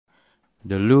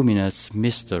The Luminous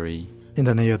Mystery. In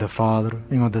the name of the Father,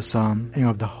 and of the Son, and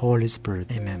of the Holy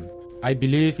Spirit. Amen. I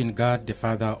believe in God the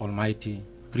Father Almighty,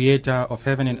 creator of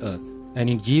heaven and earth, and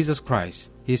in Jesus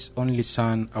Christ, his only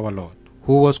Son, our Lord,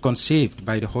 who was conceived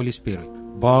by the Holy Spirit,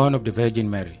 born of the Virgin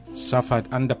Mary, suffered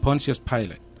under Pontius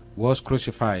Pilate, was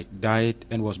crucified, died,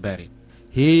 and was buried.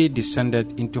 He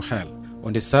descended into hell.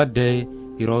 On the third day,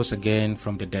 he rose again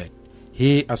from the dead.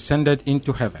 He ascended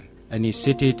into heaven, and is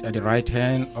seated at the right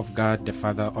hand of God the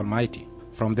Father Almighty.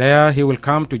 From there he will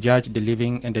come to judge the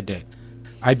living and the dead.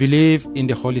 I believe in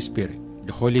the Holy Spirit,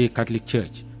 the Holy Catholic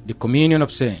Church, the communion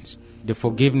of saints, the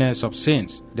forgiveness of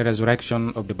sins, the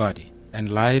resurrection of the body,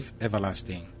 and life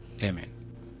everlasting. Amen.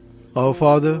 Our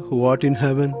Father, who art in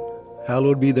heaven,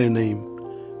 hallowed be thy name.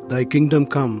 Thy kingdom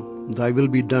come, thy will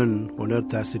be done on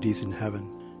earth as it is in heaven.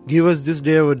 Give us this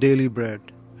day our daily bread,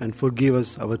 and forgive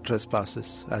us our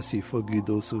trespasses, as we forgive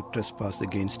those who trespass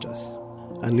against us.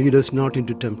 And lead us not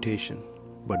into temptation,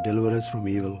 but deliver us from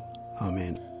evil.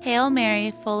 Amen. Hail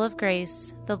Mary, full of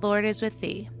grace, the Lord is with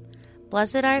thee.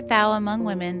 Blessed art thou among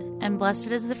women, and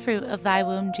blessed is the fruit of thy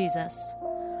womb, Jesus.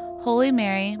 Holy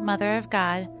Mary, Mother of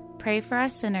God, pray for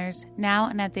us sinners, now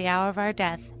and at the hour of our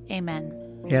death. Amen.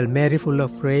 Hail Mary, full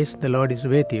of grace, the Lord is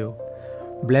with you.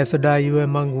 Blessed are you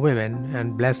among women,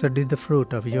 and blessed is the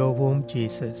fruit of your womb,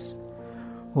 Jesus.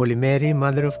 Holy Mary,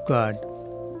 Mother of God,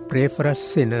 pray for us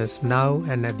sinners, now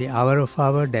and at the hour of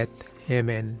our death.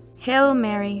 Amen. Hail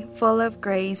Mary, full of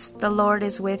grace, the Lord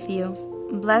is with you.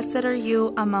 Blessed are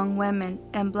you among women,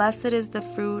 and blessed is the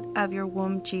fruit of your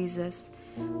womb, Jesus.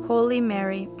 Holy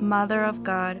Mary, Mother of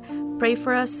God, pray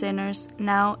for us sinners,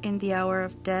 now in the hour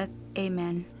of death.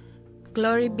 Amen.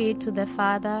 Glory be to the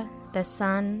Father, the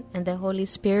Son, and the Holy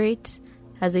Spirit,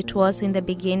 as it was in the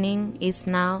beginning, is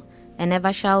now, and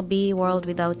ever shall be, world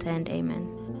without end.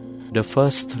 Amen. The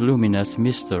first luminous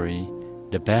mystery,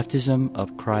 the baptism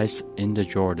of Christ in the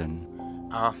Jordan.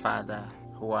 Our Father,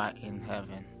 who art in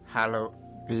heaven, hallowed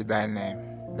be thy name.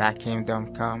 Thy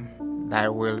kingdom come, thy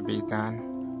will be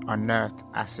done, on earth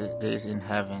as it is in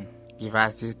heaven. Give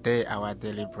us this day our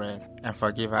daily bread, and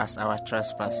forgive us our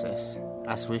trespasses,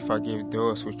 as we forgive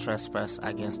those who trespass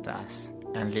against us.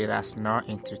 And lead us not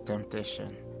into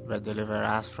temptation, but deliver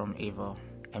us from evil.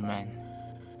 Amen.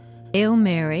 Hail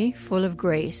Mary, full of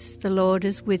grace, the Lord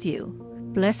is with you.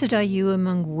 Blessed are you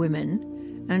among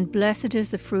women, and blessed is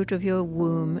the fruit of your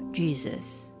womb, Jesus.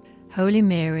 Holy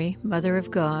Mary, Mother of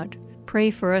God,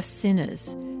 pray for us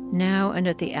sinners, now and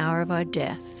at the hour of our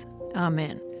death.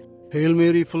 Amen. Hail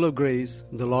Mary, full of grace,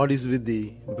 the Lord is with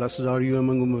thee. Blessed are you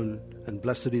among women, and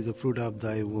blessed is the fruit of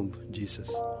thy womb,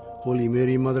 Jesus. Holy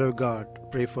Mary, Mother of God,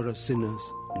 pray for us sinners,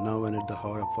 now and at the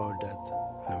hour of our death.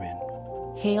 Amen.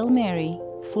 Hail Mary,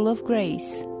 full of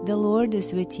grace, the Lord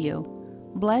is with you.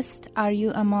 Blessed are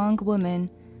you among women,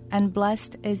 and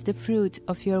blessed is the fruit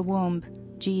of your womb,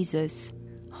 Jesus.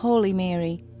 Holy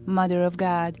Mary, Mother of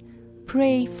God,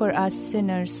 pray for us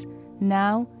sinners,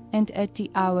 now and at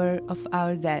the hour of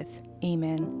our death.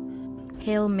 Amen.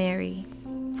 Hail Mary,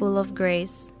 full of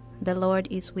grace, the Lord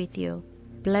is with you.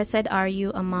 Blessed are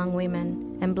you among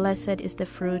women, and blessed is the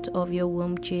fruit of your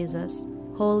womb, Jesus.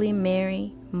 Holy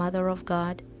Mary, Mother of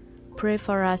God, pray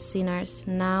for us sinners,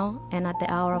 now and at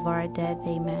the hour of our death.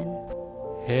 Amen.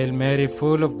 Hail Mary,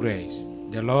 full of grace,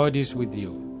 the Lord is with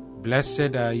you.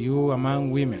 Blessed are you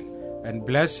among women, and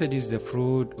blessed is the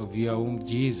fruit of your womb,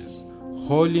 Jesus.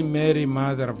 Holy Mary,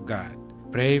 Mother of God,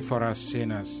 pray for us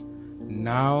sinners,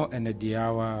 now and at the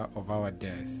hour of our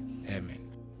death. Amen.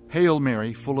 Hail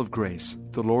Mary, full of grace,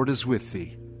 the Lord is with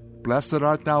thee. Blessed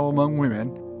art thou among women,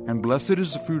 and blessed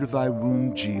is the fruit of thy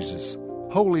womb, Jesus.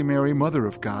 Holy Mary, Mother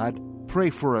of God, pray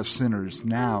for us sinners,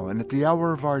 now and at the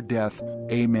hour of our death.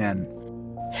 Amen.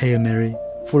 Hail Mary,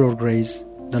 full of grace,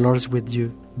 the Lord is with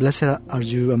you. Blessed are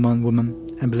you among women,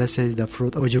 and blessed is the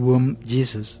fruit of your womb,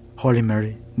 Jesus. Holy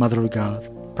Mary, Mother of God,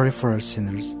 pray for us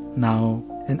sinners, now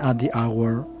and at the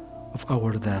hour of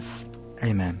our death.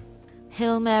 Amen.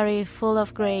 Hail Mary, full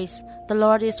of grace, the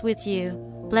Lord is with you.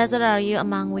 Blessed are you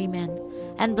among women,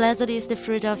 and blessed is the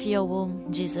fruit of your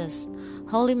womb, Jesus.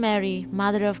 Holy Mary,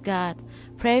 Mother of God,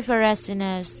 pray for us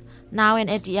sinners, now and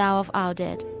at the hour of our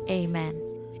death. Amen.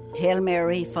 Hail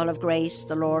Mary, full of grace,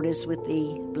 the Lord is with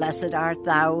thee. Blessed art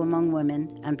thou among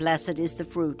women, and blessed is the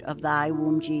fruit of thy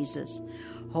womb, Jesus.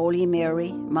 Holy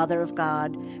Mary, Mother of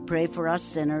God, pray for us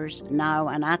sinners, now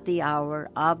and at the hour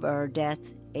of our death.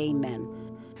 Amen.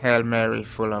 Hail Mary,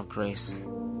 full of grace,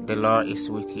 the Lord is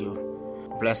with you.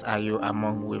 Blessed are you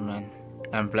among women,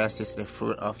 and blessed is the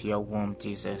fruit of your womb,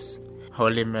 Jesus.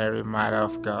 Holy Mary, Mother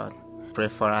of God, pray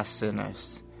for us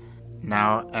sinners,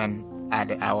 now and at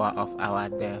the hour of our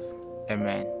death.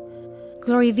 Amen.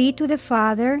 Glory be to the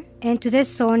Father, and to the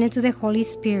Son, and to the Holy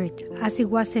Spirit, as it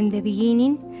was in the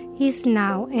beginning, is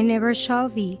now, and ever shall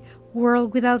be,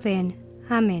 world without end.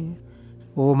 Amen.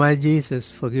 O my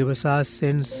Jesus, forgive us our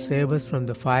sins, save us from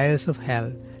the fires of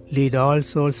hell. Lead all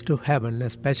souls to heaven,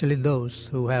 especially those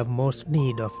who have most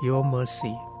need of your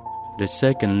mercy. The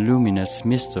second luminous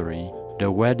mystery, the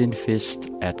wedding feast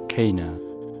at Cana.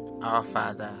 Our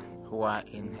Father, who art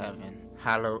in heaven,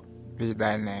 hallowed be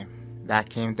thy name. Thy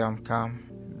kingdom come,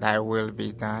 thy will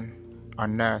be done,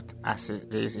 on earth as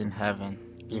it is in heaven.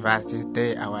 Give us this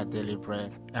day our daily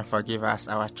bread, and forgive us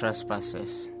our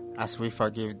trespasses, as we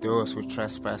forgive those who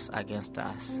trespass against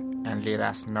us. And lead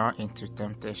us not into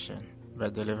temptation,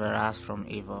 but deliver us from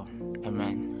evil.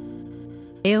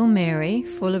 Amen. Hail Mary,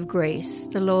 full of grace,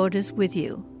 the Lord is with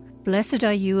you. Blessed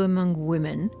are you among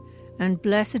women, and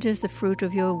blessed is the fruit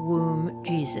of your womb,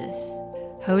 Jesus.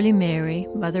 Holy Mary,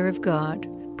 Mother of God,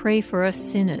 pray for us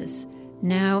sinners,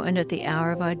 now and at the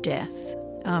hour of our death.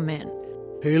 Amen.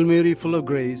 Hail Mary, full of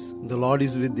grace, the Lord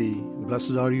is with thee.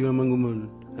 Blessed are you among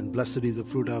women, and blessed is the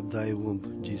fruit of thy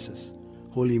womb, Jesus.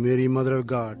 Holy Mary, Mother of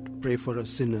God, pray for us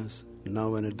sinners,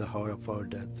 now and at the hour of our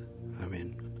death.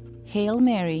 Amen. Hail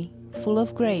Mary, full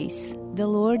of grace, the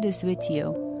Lord is with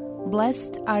you.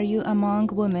 Blessed are you among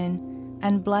women,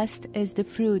 and blessed is the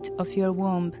fruit of your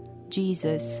womb,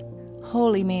 Jesus.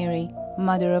 Holy Mary,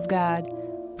 Mother of God,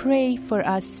 pray for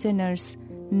us sinners,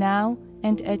 now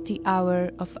and at the hour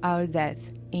of our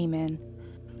death. Amen.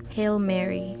 Hail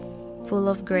Mary, full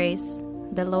of grace,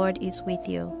 the Lord is with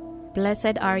you.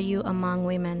 Blessed are you among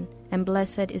women, and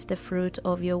blessed is the fruit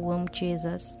of your womb,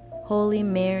 Jesus. Holy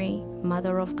Mary,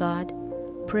 Mother of God,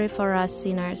 pray for us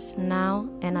sinners, now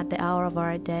and at the hour of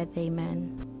our death.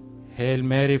 Amen. Hail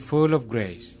Mary, full of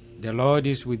grace, the Lord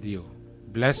is with you.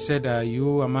 Blessed are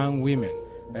you among women,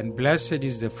 and blessed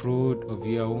is the fruit of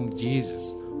your womb, Jesus.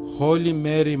 Holy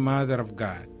Mary, Mother of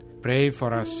God, pray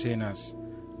for us sinners,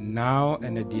 now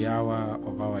and at the hour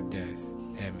of our death.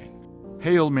 Amen.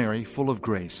 Hail Mary, full of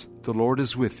grace, the Lord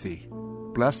is with thee.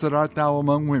 Blessed art thou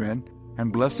among women,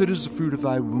 and blessed is the fruit of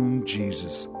thy womb,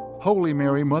 Jesus. Holy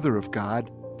Mary, Mother of God,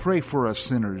 pray for us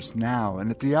sinners, now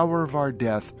and at the hour of our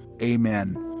death.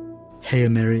 Amen. Hail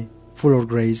Mary, full of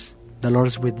grace, the Lord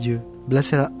is with you.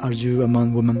 Blessed are you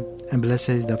among women, and blessed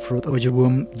is the fruit of your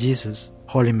womb, Jesus.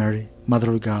 Holy Mary,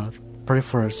 Mother of God, pray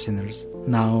for us sinners,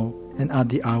 now and at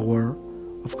the hour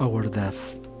of our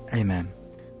death. Amen.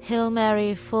 Hail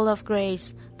Mary, full of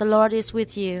grace, the Lord is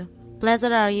with you. Blessed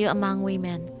are you among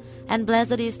women, and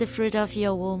blessed is the fruit of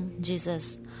your womb,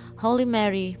 Jesus. Holy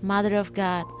Mary, Mother of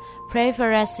God, pray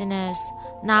for us sinners,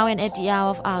 now and at the hour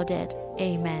of our death.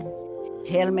 Amen.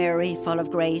 Hail Mary, full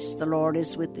of grace, the Lord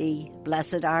is with thee.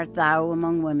 Blessed art thou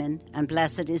among women, and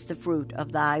blessed is the fruit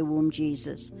of thy womb,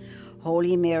 Jesus.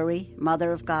 Holy Mary,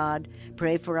 Mother of God,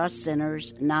 pray for us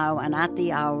sinners, now and at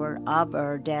the hour of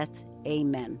our death.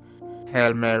 Amen.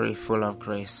 Hail Mary, full of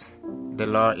grace, the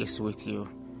Lord is with you.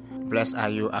 Blessed are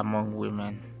you among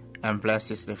women, and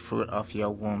blessed is the fruit of your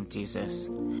womb, Jesus.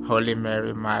 Holy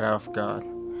Mary, Mother of God,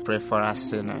 pray for us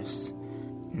sinners,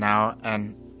 now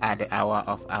and at the hour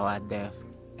of our death.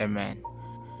 Amen.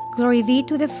 Glory be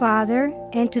to the Father,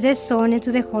 and to the Son, and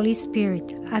to the Holy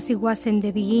Spirit, as it was in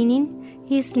the beginning,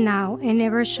 is now, and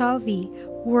ever shall be,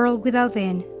 world without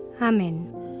end. Amen.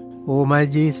 O my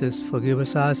Jesus, forgive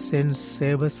us our sins,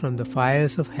 save us from the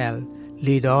fires of hell.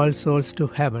 Lead all souls to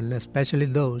heaven, especially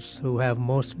those who have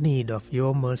most need of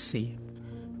your mercy.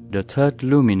 The third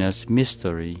luminous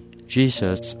mystery,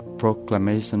 Jesus'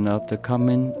 proclamation of the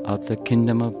coming of the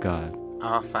kingdom of God.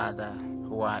 Our Father,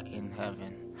 who art in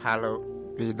heaven,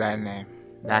 hallowed be thy name.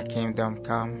 Thy kingdom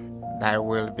come, thy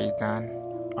will be done,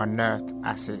 on earth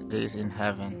as it is in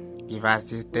heaven. Give us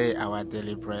this day our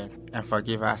daily bread, and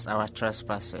forgive us our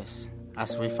trespasses,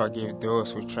 as we forgive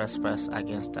those who trespass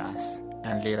against us.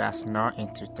 And lead us not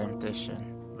into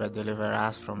temptation, but deliver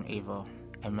us from evil.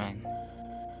 Amen.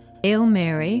 Hail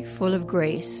Mary, full of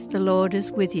grace, the Lord is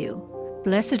with you.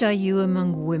 Blessed are you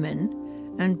among women,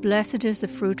 and blessed is the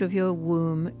fruit of your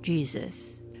womb, Jesus.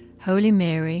 Holy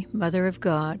Mary, Mother of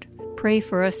God, pray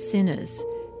for us sinners,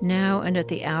 now and at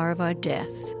the hour of our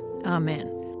death.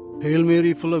 Amen. Hail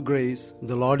Mary, full of grace,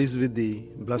 the Lord is with thee.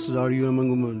 Blessed are you among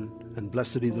women, and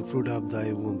blessed is the fruit of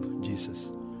thy womb, Jesus.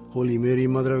 Holy Mary,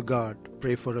 Mother of God,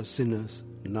 pray for us sinners,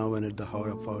 now and at the hour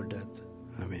of our death.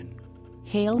 Amen.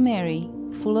 Hail Mary,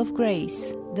 full of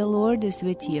grace, the Lord is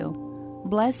with you.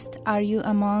 Blessed are you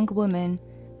among women,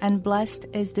 and blessed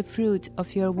is the fruit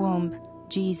of your womb,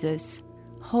 Jesus.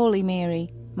 Holy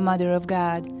Mary, Mother of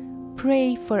God,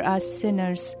 pray for us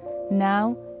sinners,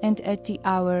 now and at the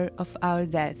hour of our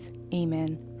death.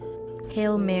 Amen.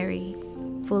 Hail Mary,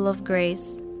 full of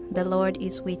grace, the Lord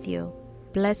is with you.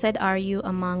 Blessed are you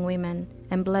among women,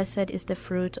 and blessed is the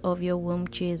fruit of your womb,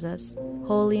 Jesus.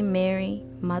 Holy Mary,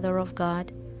 Mother of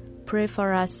God, pray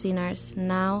for us sinners,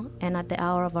 now and at the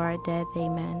hour of our death.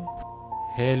 Amen.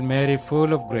 Hail Mary,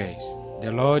 full of grace,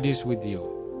 the Lord is with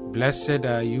you. Blessed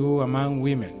are you among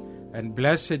women, and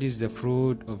blessed is the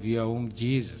fruit of your womb,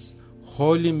 Jesus.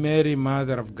 Holy Mary,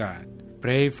 Mother of God,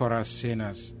 pray for us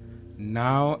sinners,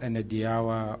 now and at the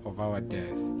hour of our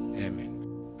death.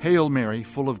 Amen. Hail Mary,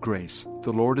 full of grace,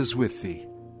 the Lord is with thee.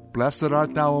 Blessed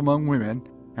art thou among women,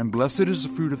 and blessed is the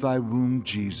fruit of thy womb,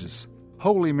 Jesus.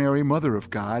 Holy Mary, Mother of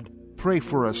God, pray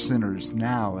for us sinners,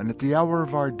 now and at the hour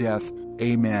of our death.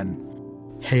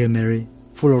 Amen. Hail Mary,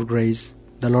 full of grace,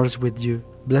 the Lord is with you.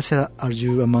 Blessed are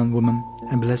you among women,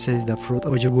 and blessed is the fruit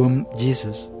of your womb,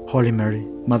 Jesus. Holy Mary,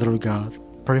 Mother of God,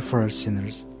 pray for us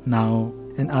sinners, now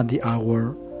and at the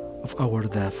hour of our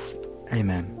death.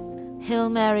 Amen. Hail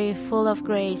Mary, full of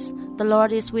grace, the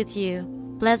Lord is with you.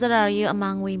 Blessed are you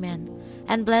among women,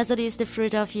 and blessed is the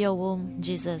fruit of your womb,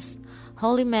 Jesus.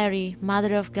 Holy Mary,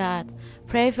 Mother of God,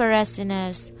 pray for us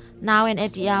sinners, now and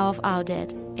at the hour of our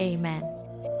death. Amen.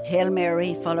 Hail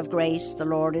Mary, full of grace, the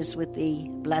Lord is with thee.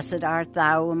 Blessed art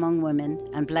thou among women,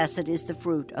 and blessed is the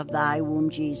fruit of thy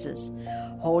womb, Jesus.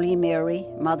 Holy Mary,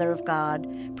 Mother of God,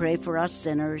 pray for us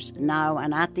sinners, now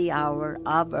and at the hour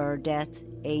of our death.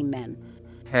 Amen.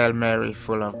 Hail Mary,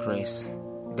 full of grace,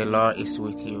 the Lord is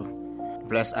with you.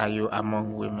 Blessed are you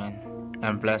among women,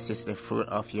 and blessed is the fruit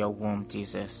of your womb,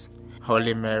 Jesus.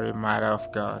 Holy Mary, Mother of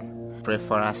God, pray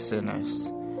for us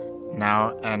sinners,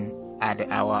 now and at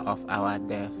the hour of our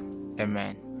death.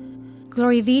 Amen.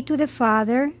 Glory be to the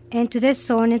Father, and to the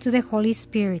Son, and to the Holy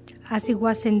Spirit, as it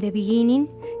was in the beginning,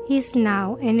 is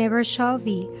now, and ever shall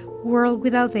be, world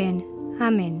without end.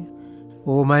 Amen.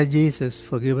 O my Jesus,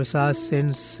 forgive us our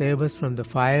sins, save us from the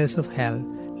fires of hell.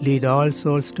 Lead all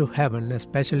souls to heaven,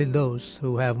 especially those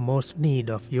who have most need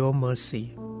of your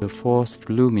mercy. The fourth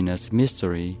luminous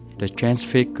mystery, the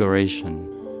Transfiguration.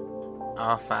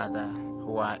 Our Father,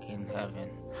 who art in heaven,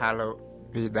 hallowed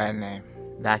be thy name.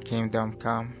 Thy kingdom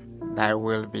come, thy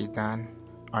will be done,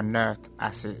 on earth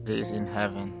as it is in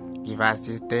heaven. Give us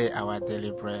this day our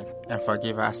daily bread, and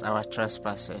forgive us our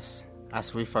trespasses,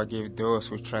 as we forgive those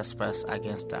who trespass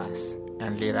against us.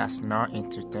 And lead us not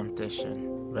into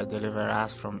temptation, but deliver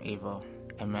us from evil.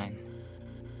 Amen.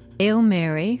 Hail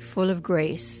Mary, full of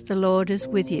grace, the Lord is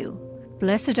with you.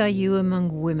 Blessed are you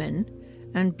among women,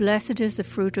 and blessed is the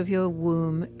fruit of your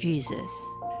womb, Jesus.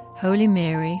 Holy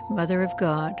Mary, Mother of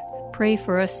God, pray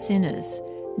for us sinners,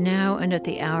 now and at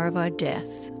the hour of our death.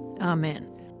 Amen.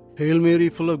 Hail Mary,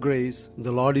 full of grace,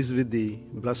 the Lord is with thee.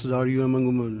 Blessed are you among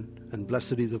women, and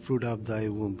blessed is the fruit of thy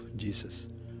womb, Jesus.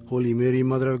 Holy Mary,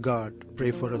 Mother of God,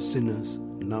 pray for us sinners,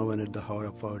 now and at the hour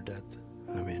of our death.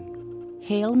 Amen.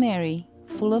 Hail Mary,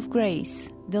 full of grace,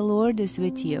 the Lord is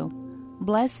with you.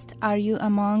 Blessed are you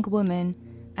among women,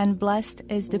 and blessed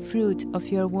is the fruit of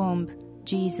your womb,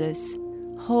 Jesus.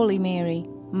 Holy Mary,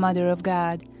 Mother of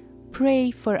God,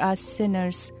 pray for us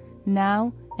sinners,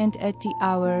 now and at the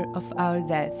hour of our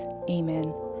death.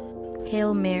 Amen.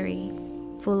 Hail Mary,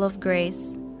 full of grace,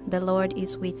 the Lord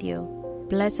is with you.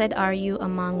 Blessed are you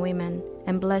among women,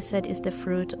 and blessed is the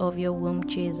fruit of your womb,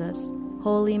 Jesus.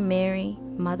 Holy Mary,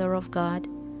 Mother of God,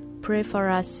 pray for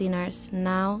us sinners,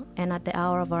 now and at the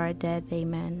hour of our death.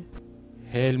 Amen.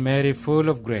 Hail Mary, full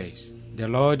of grace, the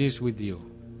Lord is with you.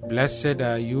 Blessed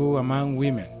are you among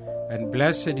women, and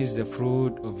blessed is the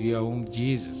fruit of your womb,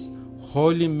 Jesus.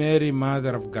 Holy Mary,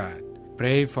 Mother of God,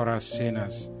 pray for us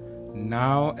sinners,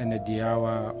 now and at the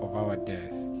hour of our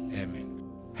death. Amen.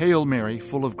 Hail Mary,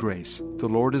 full of grace, the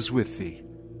Lord is with thee.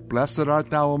 Blessed art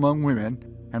thou among women,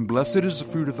 and blessed is the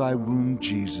fruit of thy womb,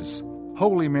 Jesus.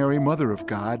 Holy Mary, Mother of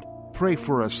God, pray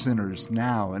for us sinners,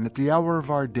 now and at the hour of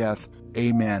our death.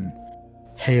 Amen.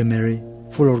 Hail Mary,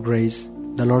 full of grace,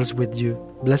 the Lord is with you.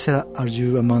 Blessed are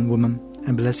you among women,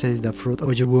 and blessed is the fruit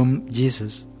of your womb,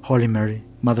 Jesus. Holy Mary,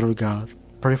 Mother of God,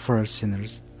 pray for us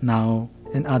sinners, now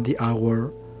and at the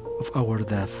hour of our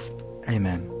death.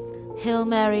 Amen. Hail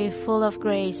Mary, full of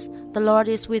grace, the Lord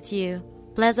is with you.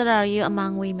 Blessed are you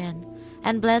among women,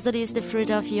 and blessed is the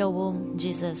fruit of your womb,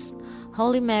 Jesus.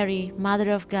 Holy Mary, Mother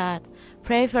of God,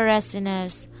 pray for us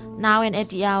sinners, now and at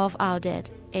the hour of our death.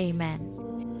 Amen.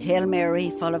 Hail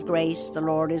Mary, full of grace, the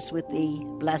Lord is with thee.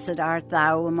 Blessed art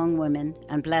thou among women,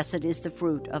 and blessed is the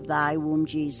fruit of thy womb,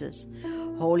 Jesus.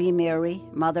 Holy Mary,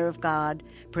 Mother of God,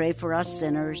 pray for us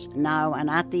sinners, now and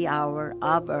at the hour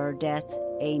of our death.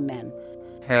 Amen.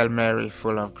 Hail Mary,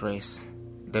 full of grace,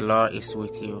 the Lord is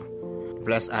with you.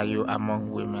 Blessed are you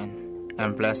among women,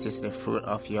 and blessed is the fruit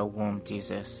of your womb,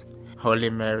 Jesus.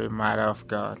 Holy Mary, Mother of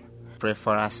God, pray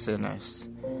for us sinners,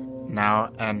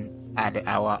 now and at the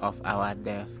hour of our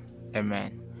death.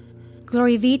 Amen.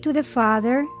 Glory be to the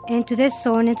Father, and to the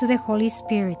Son, and to the Holy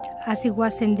Spirit, as it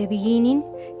was in the beginning,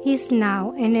 is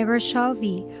now, and ever shall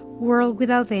be, world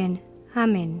without end.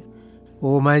 Amen.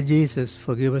 O my Jesus,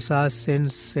 forgive us our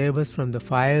sins, save us from the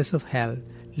fires of hell.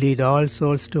 Lead all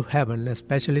souls to heaven,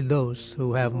 especially those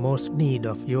who have most need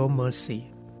of your mercy.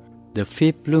 The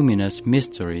fifth luminous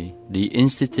mystery, the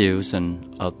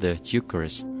institution of the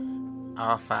Eucharist.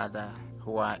 Our Father,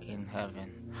 who art in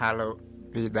heaven, hallowed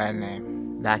be thy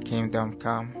name. Thy kingdom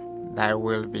come, thy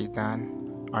will be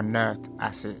done, on earth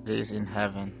as it is in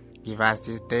heaven. Give us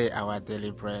this day our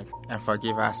daily bread, and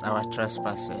forgive us our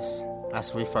trespasses,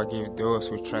 as we forgive those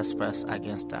who trespass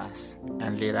against us.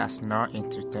 And lead us not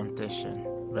into temptation,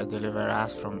 but deliver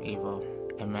us from evil.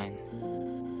 Amen.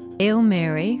 Hail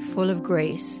Mary, full of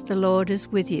grace, the Lord is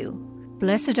with you.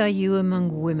 Blessed are you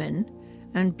among women,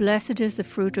 and blessed is the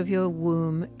fruit of your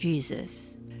womb, Jesus.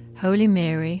 Holy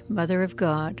Mary, Mother of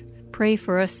God, pray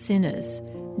for us sinners,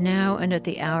 now and at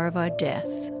the hour of our death.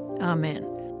 Amen.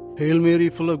 Hail Mary,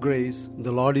 full of grace,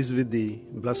 the Lord is with thee.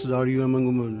 Blessed are you among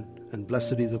women, and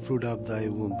blessed is the fruit of thy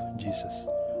womb, Jesus.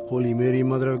 Holy Mary,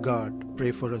 Mother of God,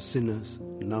 pray for us sinners,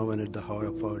 now and at the hour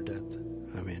of our death.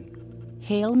 Amen.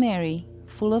 Hail Mary,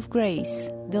 full of grace,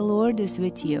 the Lord is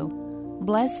with you.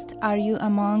 Blessed are you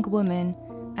among women,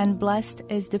 and blessed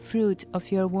is the fruit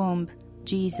of your womb,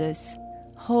 Jesus.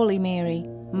 Holy Mary,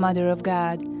 Mother of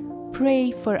God,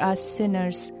 pray for us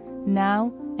sinners,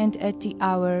 now and at the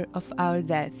hour of our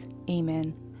death.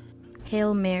 Amen.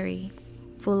 Hail Mary,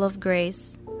 full of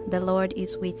grace, the Lord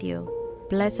is with you.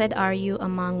 Blessed are you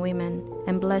among women,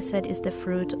 and blessed is the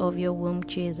fruit of your womb,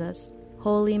 Jesus.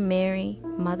 Holy Mary,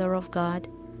 Mother of God,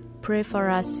 pray for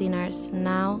us sinners,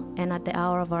 now and at the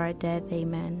hour of our death.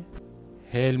 Amen.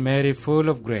 Hail Mary, full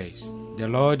of grace, the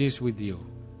Lord is with you.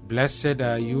 Blessed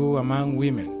are you among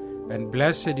women, and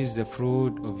blessed is the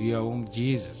fruit of your womb,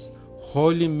 Jesus.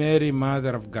 Holy Mary,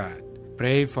 Mother of God,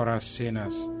 pray for us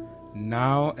sinners,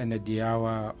 now and at the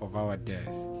hour of our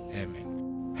death.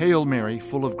 Amen. Hail Mary,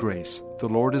 full of grace, the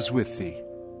Lord is with thee.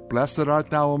 Blessed art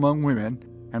thou among women,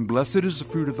 and blessed is the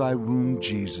fruit of thy womb,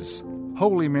 Jesus.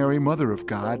 Holy Mary, Mother of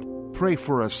God, pray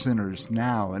for us sinners,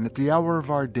 now and at the hour of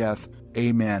our death.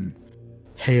 Amen.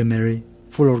 Hail Mary,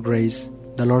 full of grace,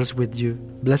 the Lord is with you.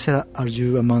 Blessed are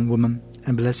you among women,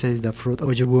 and blessed is the fruit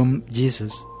of your womb,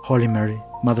 Jesus. Holy Mary,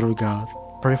 Mother of God,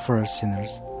 pray for us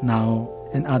sinners, now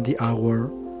and at the hour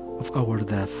of our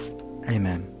death.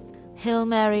 Amen. Hail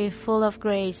Mary, full of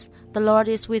grace, the Lord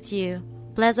is with you.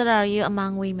 Blessed are you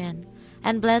among women,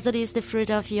 and blessed is the fruit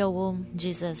of your womb,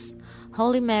 Jesus.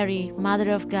 Holy Mary,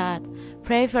 Mother of God,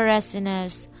 pray for us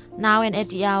sinners, now and at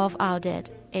the hour of our death.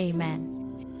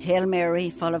 Amen. Hail Mary,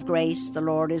 full of grace, the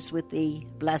Lord is with thee.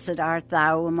 Blessed art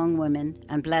thou among women,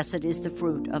 and blessed is the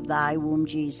fruit of thy womb,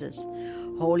 Jesus.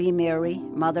 Holy Mary,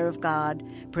 Mother of God,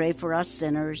 pray for us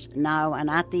sinners, now and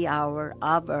at the hour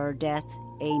of our death.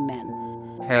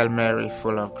 Amen. Hail Mary,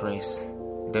 full of grace,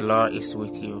 the Lord is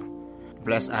with you.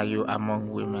 Blessed are you among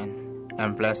women,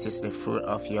 and blessed is the fruit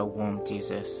of your womb,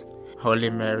 Jesus. Holy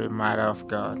Mary, Mother of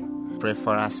God, pray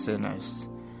for us sinners,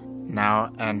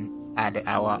 now and at the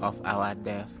hour of our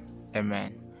death.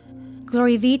 Amen.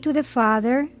 Glory be to the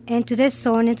Father, and to the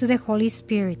Son, and to the Holy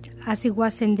Spirit, as it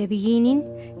was in the beginning,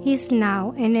 is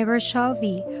now, and ever shall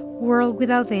be, world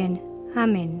without end.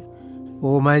 Amen.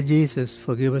 O my Jesus,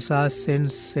 forgive us our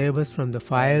sins, save us from the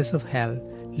fires of hell.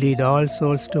 Lead all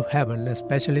souls to heaven,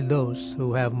 especially those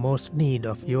who have most need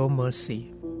of your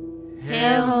mercy.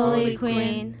 Hail, Holy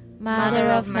Queen, Mother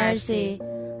of Mercy,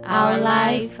 our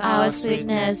life, our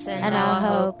sweetness, and our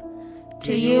hope.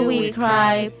 To you we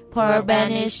cry, poor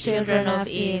banished children of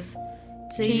Eve.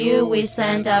 To you we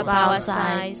send up our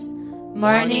sighs,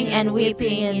 mourning and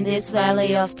weeping in this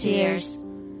valley of tears.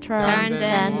 Turn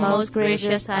then, most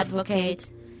gracious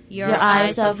Advocate, your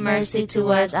eyes of mercy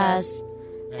toward us,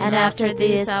 and after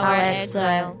this our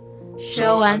exile,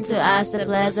 show unto us the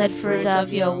blessed fruit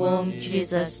of your womb,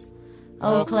 Jesus.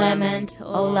 O clement,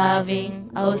 O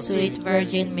loving, O sweet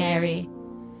Virgin Mary,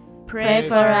 pray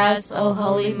for us, O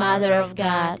Holy Mother of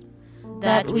God,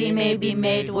 that we may be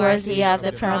made worthy of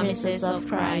the promises of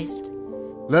Christ.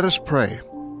 Let us pray.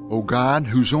 O God,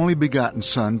 whose only begotten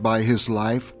Son, by his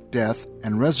life, death,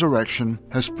 and resurrection,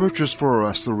 has purchased for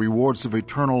us the rewards of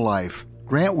eternal life,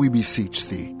 grant, we beseech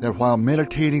thee, that while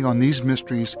meditating on these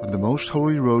mysteries of the most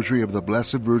holy Rosary of the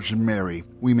Blessed Virgin Mary,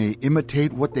 we may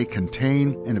imitate what they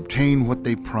contain and obtain what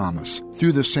they promise.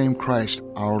 Through the same Christ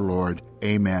our Lord.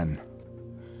 Amen.